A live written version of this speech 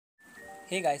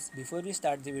Hey guys, before we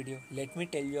start the video, let me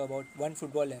tell you about one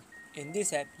football app. In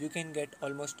this app, you can get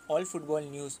almost all football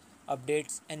news,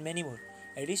 updates and many more.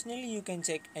 Additionally, you can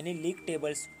check any league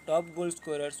tables, top goal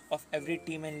scorers of every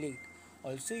team and league.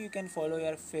 Also, you can follow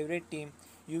your favorite team.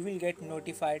 You will get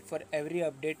notified for every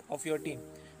update of your team.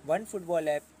 One football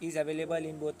app is available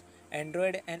in both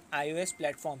Android and iOS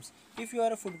platforms. If you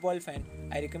are a football fan,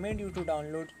 I recommend you to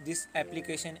download this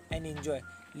application and enjoy.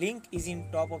 Link is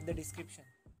in top of the description.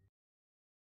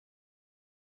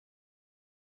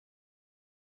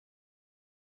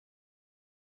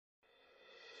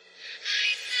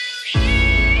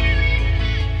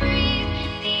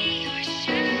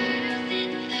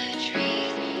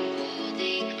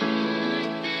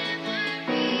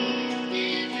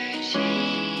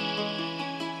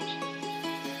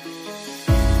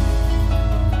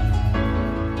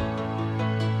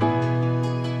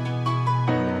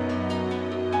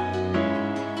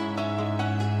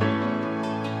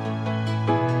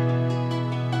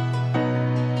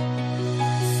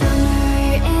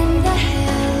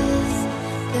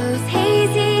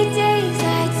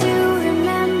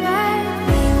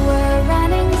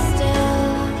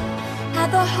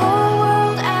 The whole